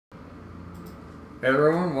Hey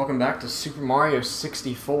everyone, welcome back to Super Mario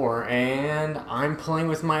 64, and I'm playing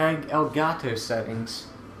with my Elgato settings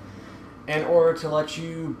in order to let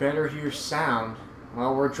you better hear sound.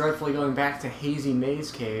 Well, we're dreadfully going back to Hazy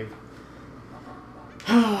Maze Cave.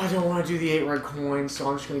 I don't want to do the 8 red coins,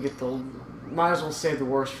 so I'm just going to get the... Might as well save the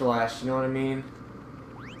worst for last, you know what I mean?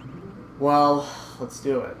 Well, let's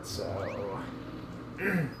do it, so...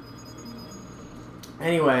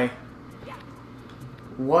 Anyway...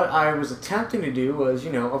 What I was attempting to do was,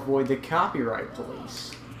 you know, avoid the copyright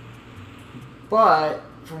police. But,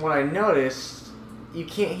 from what I noticed, you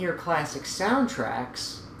can't hear classic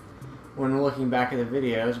soundtracks when looking back at the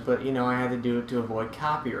videos, but, you know, I had to do it to avoid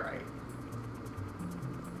copyright.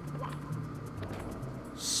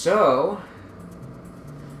 So,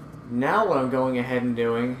 now what I'm going ahead and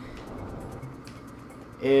doing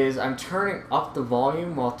is I'm turning up the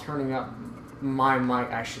volume while turning up my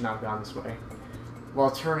mic. I should not have gone this way.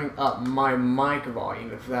 While turning up my mic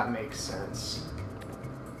volume, if that makes sense.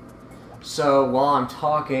 So while I'm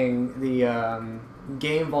talking, the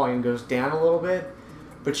game volume goes down a little bit,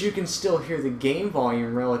 but you can still hear the game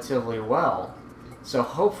volume relatively well. So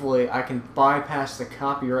hopefully I can bypass the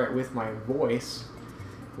copyright with my voice,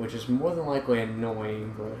 which is more than likely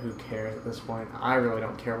annoying, but who cares at this point? I really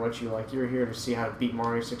don't care what you like. You're here to see how to beat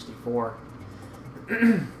Mario 64.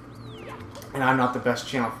 And I'm not the best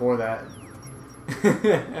channel for that.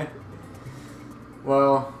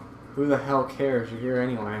 Well, who the hell cares? You're here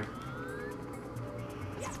anyway.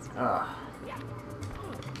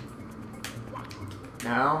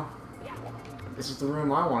 Now, this is the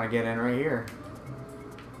room I want to get in right here.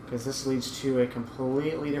 Because this leads to a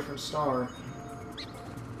completely different star.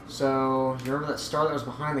 So, you remember that star that was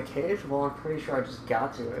behind the cage? Well, I'm pretty sure I just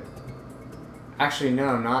got to it. Actually,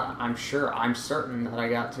 no, not I'm sure. I'm certain that I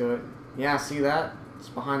got to it. Yeah, see that? It's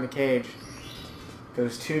behind the cage.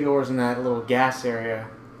 There's 2 doors in that little gas area.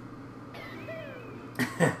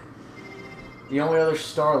 The only other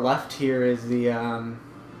star left here is the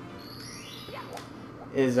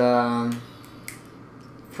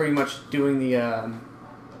pretty much doing the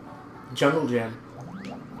jungle gym.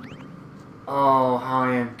 Oh, how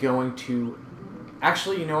I am going to...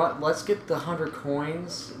 Actually, you know what? Let's get the 100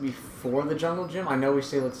 coins before the jungle gym. I know we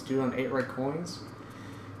say let's do it on 8 red coins.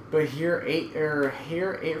 But here, 8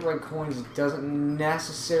 red coins doesn't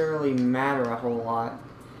necessarily matter a whole lot,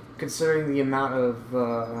 considering the amount of,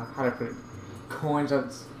 how to put it, coins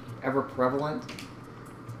that's ever prevalent.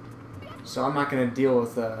 So I'm not going to deal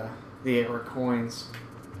with the 8 red coins.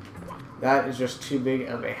 That is just too big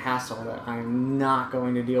of a hassle that I'm not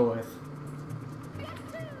going to deal with.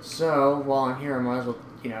 So, while I'm here, I might as well,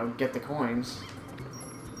 you know, get the coins.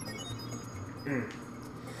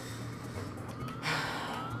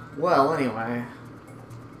 Well, anyway,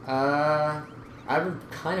 I've been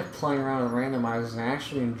kind of playing around with randomizers and I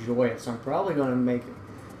actually enjoy it, so I'm probably going to make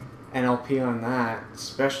an LP on that,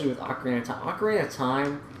 especially with Ocarina of Time. Ocarina of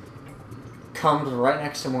Time comes right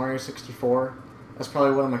next to Mario 64. That's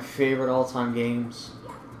probably one of my favorite all-time games.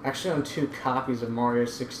 I actually own 2 copies of Mario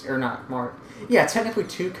 64, or not Mario, yeah, technically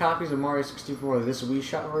 2 copies of Mario 64, this Wii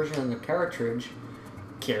Shot version and the cartridge.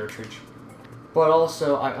 But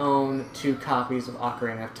also, I own 2 copies of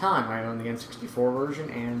Ocarina of Time. I own the N64 version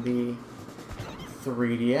and the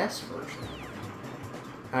 3DS version.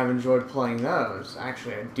 I've enjoyed playing those.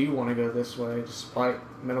 Actually, I do want to go this way, despite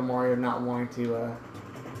Metal Mario not wanting to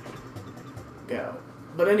go.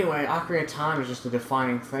 But anyway, Ocarina of Time is just a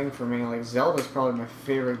defining thing for me. Like, Zelda's probably my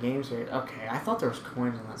favorite game series. Okay, I thought there was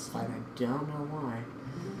coins on that slide. I don't know why.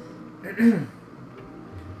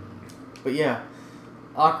 But yeah.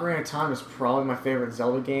 Ocarina of Time is probably my favorite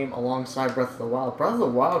Zelda game, alongside Breath of the Wild. Breath of the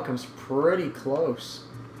Wild comes pretty close.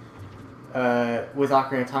 With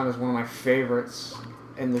Ocarina of Time as one of my favorites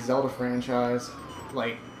in the Zelda franchise.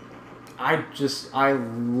 Like, I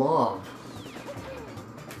love,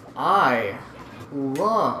 I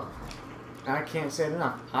can't say it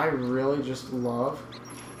enough, I really just love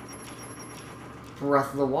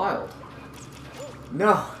Breath of the Wild.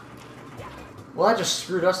 No! Well, that just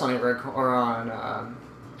screwed us on 8 red or on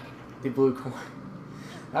the blue coin.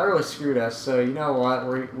 That really screwed us. So you know what?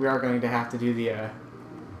 We are going to have to do the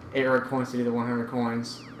 8 red coins to do the 100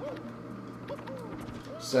 coins.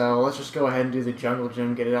 So let's just go ahead and do the jungle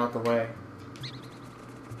gym, get it out the way.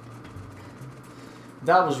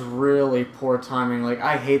 That was really poor timing. Like,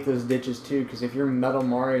 I hate those ditches too, because if you're Metal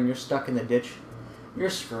Mario and you're stuck in the ditch, you're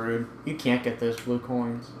screwed. You can't get those blue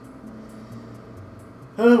coins.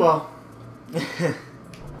 Oh well.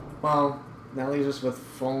 Well, that leaves us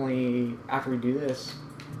with only, after we do this,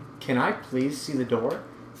 can I please see the door?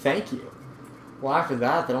 Thank you. Well, after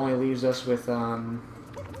that, that only leaves us with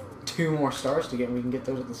 2 2 more stars to get, and we can get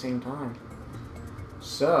those at the same time.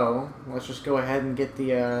 So, let's just go ahead and get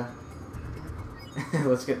the,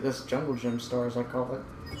 let's get this jungle gym star, as I call it.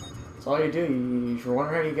 That's all you do. If you're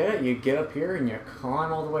wondering how you get it, you get up here and you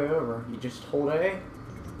climb all the way over. You just hold A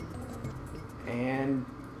and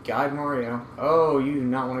guide Mario. Oh, you do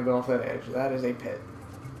not want to go off that edge. That is a pit.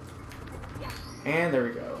 And there we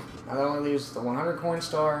go. Now that only leaves the 100 coin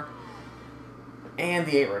star and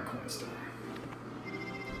the 8 red coin star.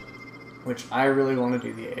 Which I really want to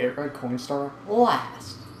do the 8 red coin star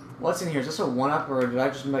last. What's in here? Is this a 1-up or did I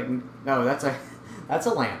just make... No, that's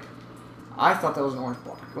a lamp. I thought that was an orange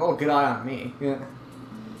block. Oh, good eye on me. Yeah.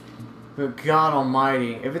 But God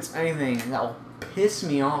almighty, if it's anything that will piss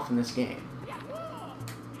me off in this game.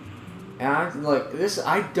 And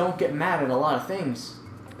I don't get mad at a lot of things.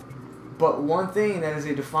 But one thing that is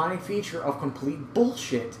a defining feature of complete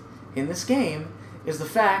bullshit in this game is the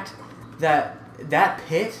fact that that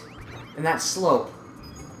pit and that slope,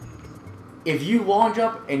 if you launch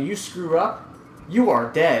up and you screw up, you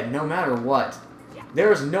are dead no matter what.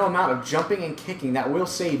 There is no amount of jumping and kicking that will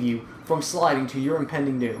save you from sliding to your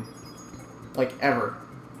impending doom. Like, ever.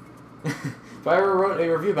 If I ever wrote a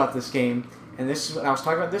review about this game, and I was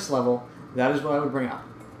talking about this level, that is what I would bring up.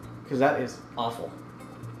 Because that is awful.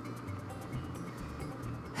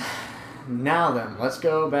 Now then, let's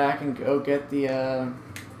go back and go get the,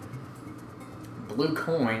 blue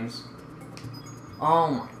coins.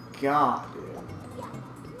 Oh my god, dude.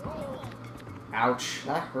 Ouch,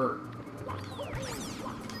 that hurt.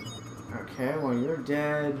 Okay, well, you're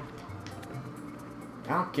dead. I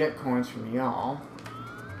don't get coins from y'all.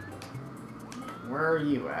 Where are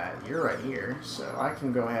you at? You're right here, so I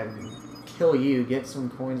can go ahead and kill you, get some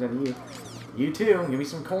coins out of you. You too, give me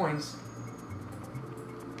some coins.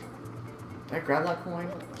 Did I grab that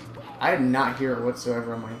coin? I did not hear it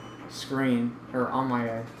whatsoever on my screen, or on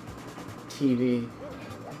my TV.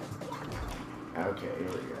 Okay, here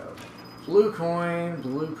we go. Blue coin,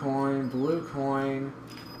 blue coin, blue coin,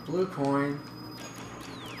 blue coin.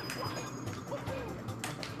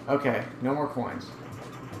 Okay, no more coins.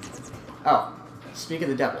 Oh, speak of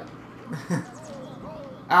the devil.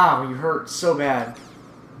 Ow, you hurt so bad.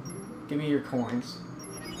 Give me your coins.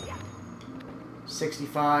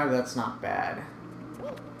 65, that's not bad.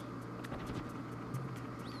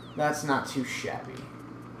 That's not too shabby.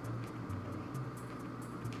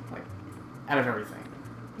 Like, out of everything,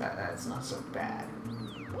 that's not so bad.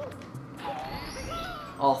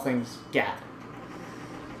 All things gap.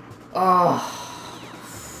 Oh,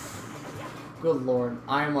 good lord.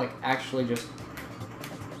 I am, like, actually just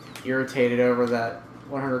irritated over that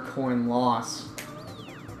 100 coin loss.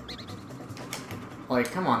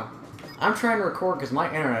 Like, come on. I'm trying to record because my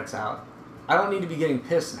internet's out. I don't need to be getting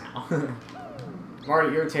pissed now. I'm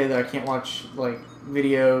already irritated that I can't watch, like,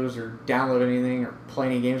 videos or download anything or play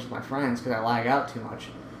any games with my friends because I lag out too much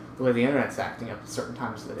the way the internet's acting up at certain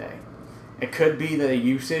times of the day. It could be the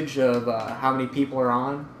usage of how many people are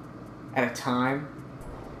on at a time.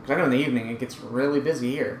 Because I know in the evening it gets really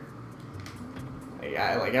busy here.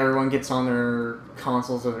 Like everyone gets on their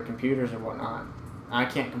consoles or their computers and whatnot. I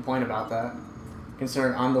can't complain about that,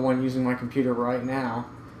 considering I'm the one using my computer right now.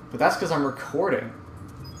 But that's because I'm recording.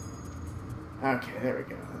 Okay, there we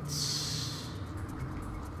go.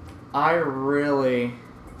 I really...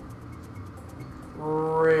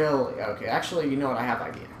 Okay, actually, you know what? I have an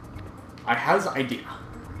idea. I have an idea.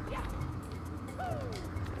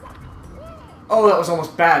 Oh, that was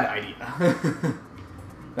almost bad idea.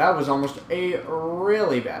 That was almost a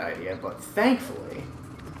really bad idea, but thankfully,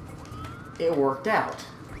 it worked out.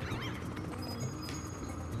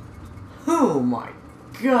 Oh my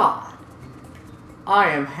god.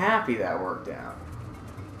 I am happy that worked out.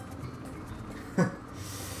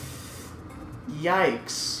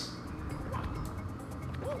 Yikes.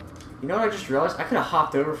 You know what I just realized? I could have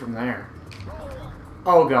hopped over from there.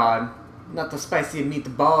 Oh god. Not the spicy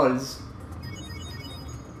meatballs.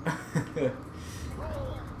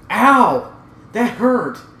 Ow! That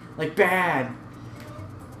hurt! Like, bad.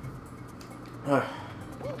 Ugh.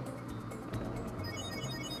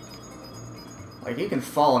 Like, you can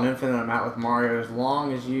fall an infinite amount with Mario as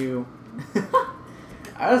long as you...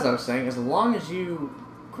 As I was saying, as long as you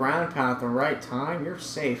ground pound at the right time, you're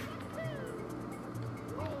safe.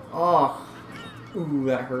 Oh. Ooh,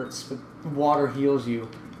 that hurts. But water heals you.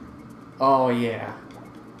 Oh, yeah.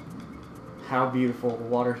 How beautiful. The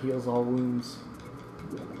water heals all wounds.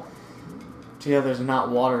 So yeah, there's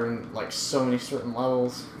not water in, like, so many certain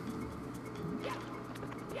levels.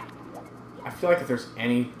 I feel like if there's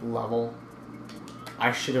any level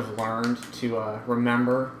I should have learned to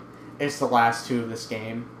remember, it's the last two of this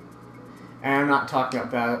game. And I'm not talking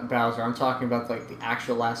about Bowser. I'm talking about like the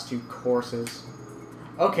actual last 2 courses.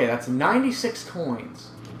 Okay, that's 96 coins.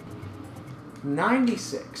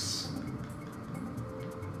 96.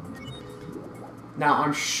 Now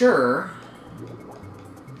I'm sure.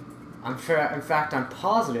 In fact, I'm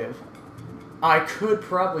positive. I could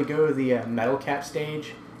probably go to the metal cap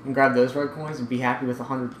stage and grab those red coins and be happy with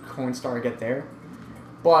 100 coin star I get there.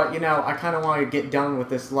 But, you know, I kind of want to get done with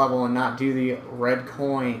this level and not do the red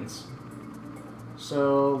coins.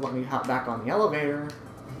 So, let me hop back on the elevator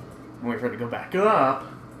and wait for it to go back up.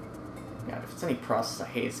 God, if it's any process, I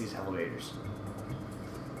hate these elevators.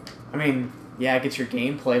 I mean, yeah, it gets your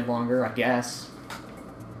gameplay longer, I guess.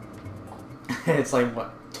 It's like,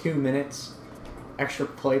 what, 2 minutes extra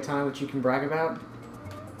playtime that you can brag about?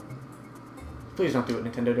 Please don't do what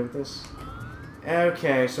Nintendo did with this.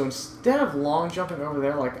 Okay, so instead of long jumping over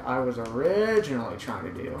there like I was originally trying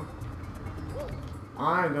to do,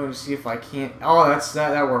 I'm going to see if I can't... Oh,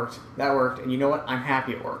 that worked. That worked. And you know what? I'm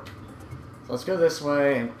happy it worked. So let's go this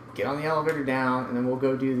way and get on the elevator down, and then we'll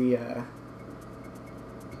go do the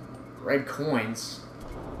red coins.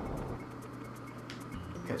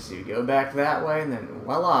 Because you go back that way, and then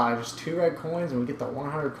voila, just 2 red coins, and we get the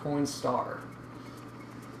 100 coin star.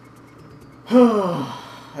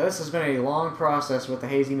 This has been a long process with the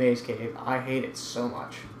Hazy Maze Cave. I hate it so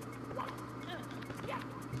much.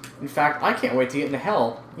 In fact, I can't wait to get into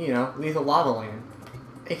Hell. You know, Lethal Lava Land.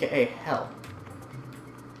 AKA Hell.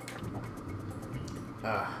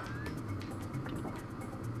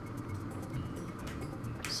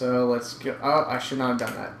 So let's go. Oh, I should not have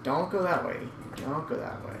done that. Don't go that way. Don't go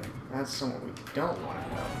that way. That's somewhere we don't want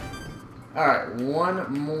to go. Alright,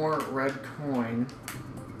 1 more red coin.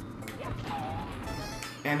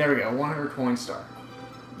 And there we go, 100 coin star.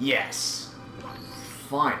 Yes!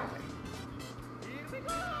 Finally.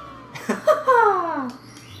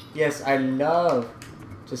 Yes, I love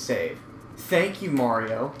to save. Thank you,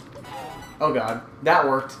 Mario. Oh god, that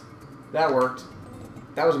worked. That worked.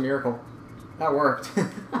 That was a miracle. That worked.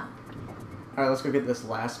 Alright, let's go get this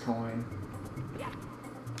last coin.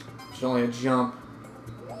 There's only a jump.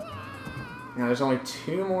 Now there's only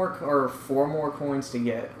 2 more, or 4 more coins to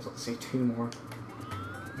get. So let's say 2 more.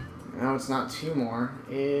 No, it's not 2 more.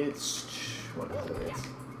 It's... what is it? It's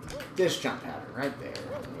this jump pattern right there.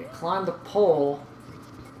 You climb the pole,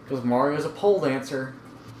 because Mario's a pole dancer.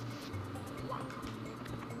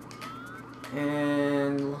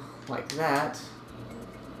 And like that,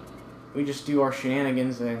 we just do our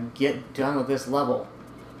shenanigans and get done with this level.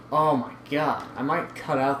 Oh my god, I might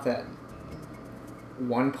cut out that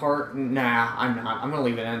one part. Nah, I'm not. I'm gonna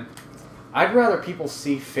leave it in. I'd rather people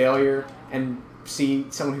see failure and see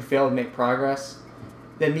someone who failed make progress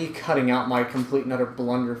than me cutting out my complete and utter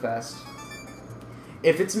blunderfest.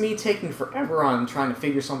 If it's me taking forever on trying to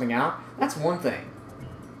figure something out, that's one thing.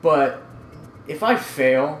 But if I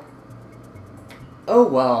fail, oh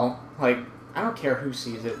well. Like, I don't care who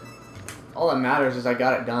sees it. All that matters is I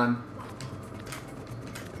got it done.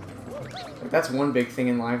 Like, that's one big thing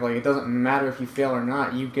in life. Like, it doesn't matter if you fail or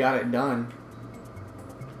not, you got it done.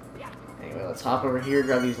 Anyway, let's hop over here,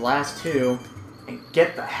 grab these last 2, and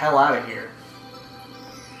get the hell out of here.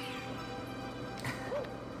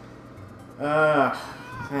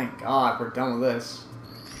 Thank God we're done with this.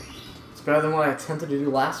 It's better than what I attempted to do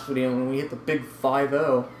last video when we hit the big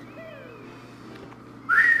 5-0.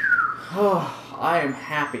 Oh, I am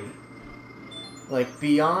happy. Like,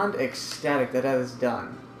 beyond ecstatic that is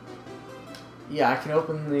done. Yeah, I can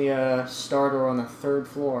open the star door on the 3rd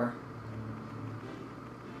floor.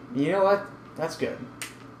 You know what? That's good.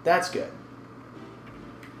 That's good.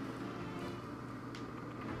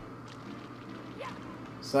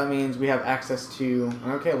 So that means we have access to...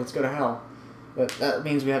 Okay, let's go to Hell. But that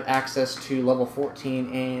means we have access to level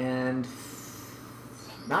 14 and...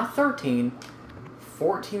 not 13.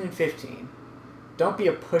 14 and 15. Don't be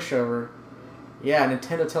a pushover. Yeah,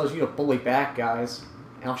 Nintendo tells you to bully back, guys.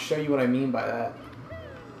 And I'll show you what I mean by that.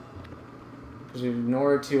 Because in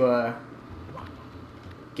order to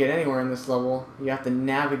get anywhere in this level, you have to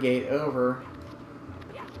navigate over...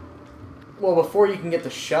 Well, before you can get the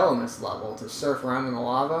shell in this level to surf around in the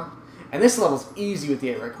lava. And this level's easy with the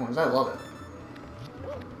 8 red coins. I love it.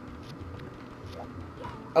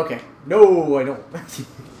 Okay. No, I don't.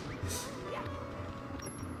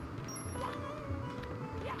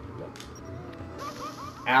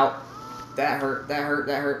 Ow. That hurt, that hurt,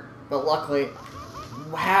 that hurt. But luckily...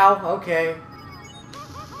 Wow, okay.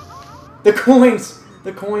 The coins!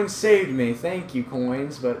 The coins saved me. Thank you,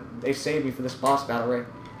 coins. But they saved me for this boss battle, right?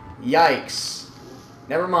 Yikes.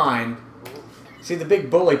 Never mind. See, the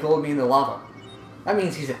big bully pulled me in the lava. That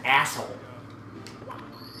means he's an asshole.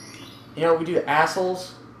 You know what we do to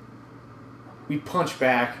assholes? We punch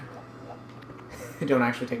back. Don't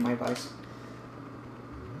actually take my advice.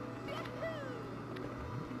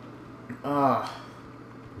 Oh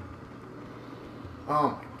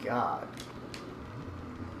my god.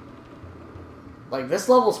 Like, this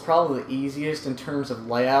level is probably the easiest in terms of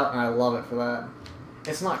layout, and I love it for that.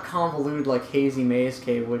 It's not convoluted like Hazy Maze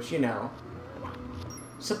Cave, which, you know,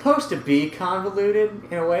 supposed to be convoluted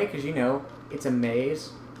in a way, because, you know, it's a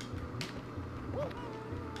maze.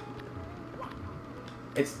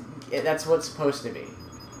 That's what it's supposed to be.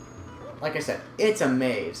 Like I said, it's a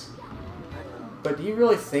maze. But do you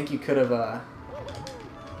really think you could have, I'm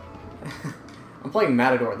playing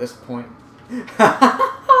Matador at this point.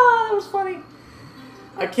 That was funny.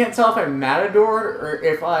 I can't tell if I Matador or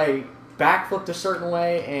if I backflipped a certain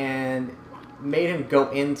way and made him go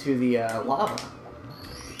into the lava.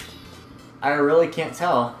 I really can't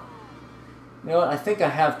tell. You know what? I think I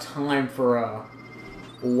have time for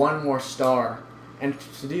one more star. And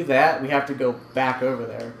to do that, we have to go back over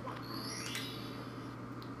there.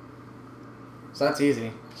 So that's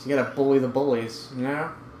easy. So you gotta bully the bullies, you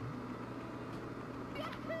know?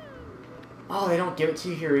 Oh, they don't give it to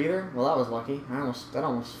you here either? Well, that was lucky. That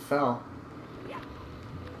almost fell.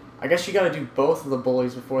 I guess you gotta do both of the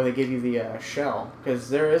bullies before they give you the shell. Because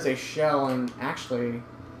there is a shell, and actually,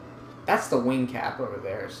 that's the wing cap over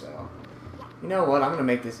there, so... You know what? I'm gonna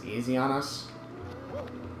make this easy on us.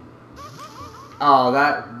 Oh,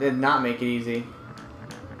 that did not make it easy.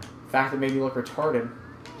 In fact, it made me look retarded.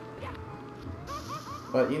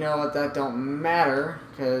 But you know what? That don't matter,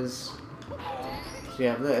 because we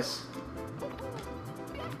have this.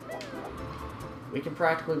 We can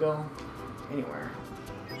practically go anywhere.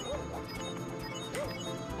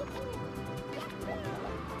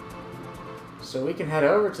 So we can head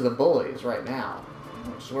over to the bullies right now,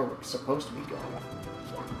 which is where we're supposed to be going.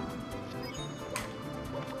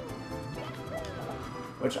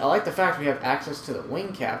 Which, I like the fact we have access to the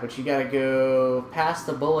wing cap, but you gotta go past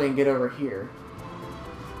the bully and get over here.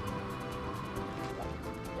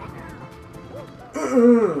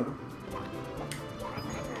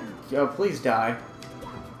 Yo, please die.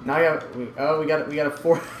 Now we got a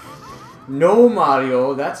 4. No,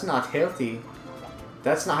 Mario, that's not healthy.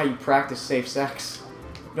 That's not how you practice safe sex.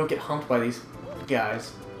 You don't get humped by these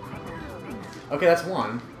guys. Okay, that's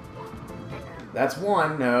one. That's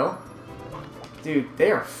one, no. Dude, they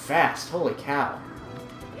are fast. Holy cow.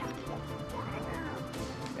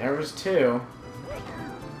 There was 2.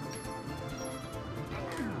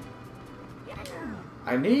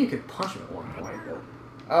 I knew you could punch him at one point, but...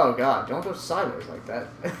 Oh god, don't go sideways like that.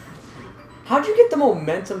 How'd you get the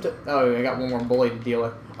momentum to... Oh, I got one more bully to deal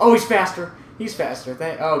with. Oh, he's faster! He's faster.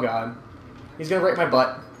 Oh god. He's gonna rape my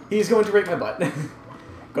butt. He's going to rape my butt.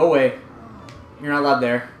 Go away. You're not allowed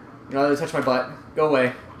there. You're not allowed to touch my butt. Go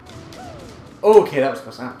away. Okay, that was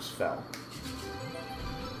close. I almost fell.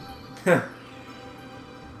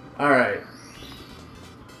 Alright.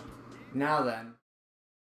 Now then.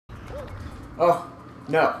 Oh,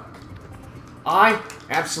 no. I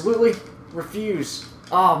absolutely refuse.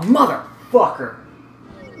 Oh, motherfucker.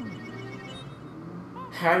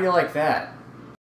 How do you like that?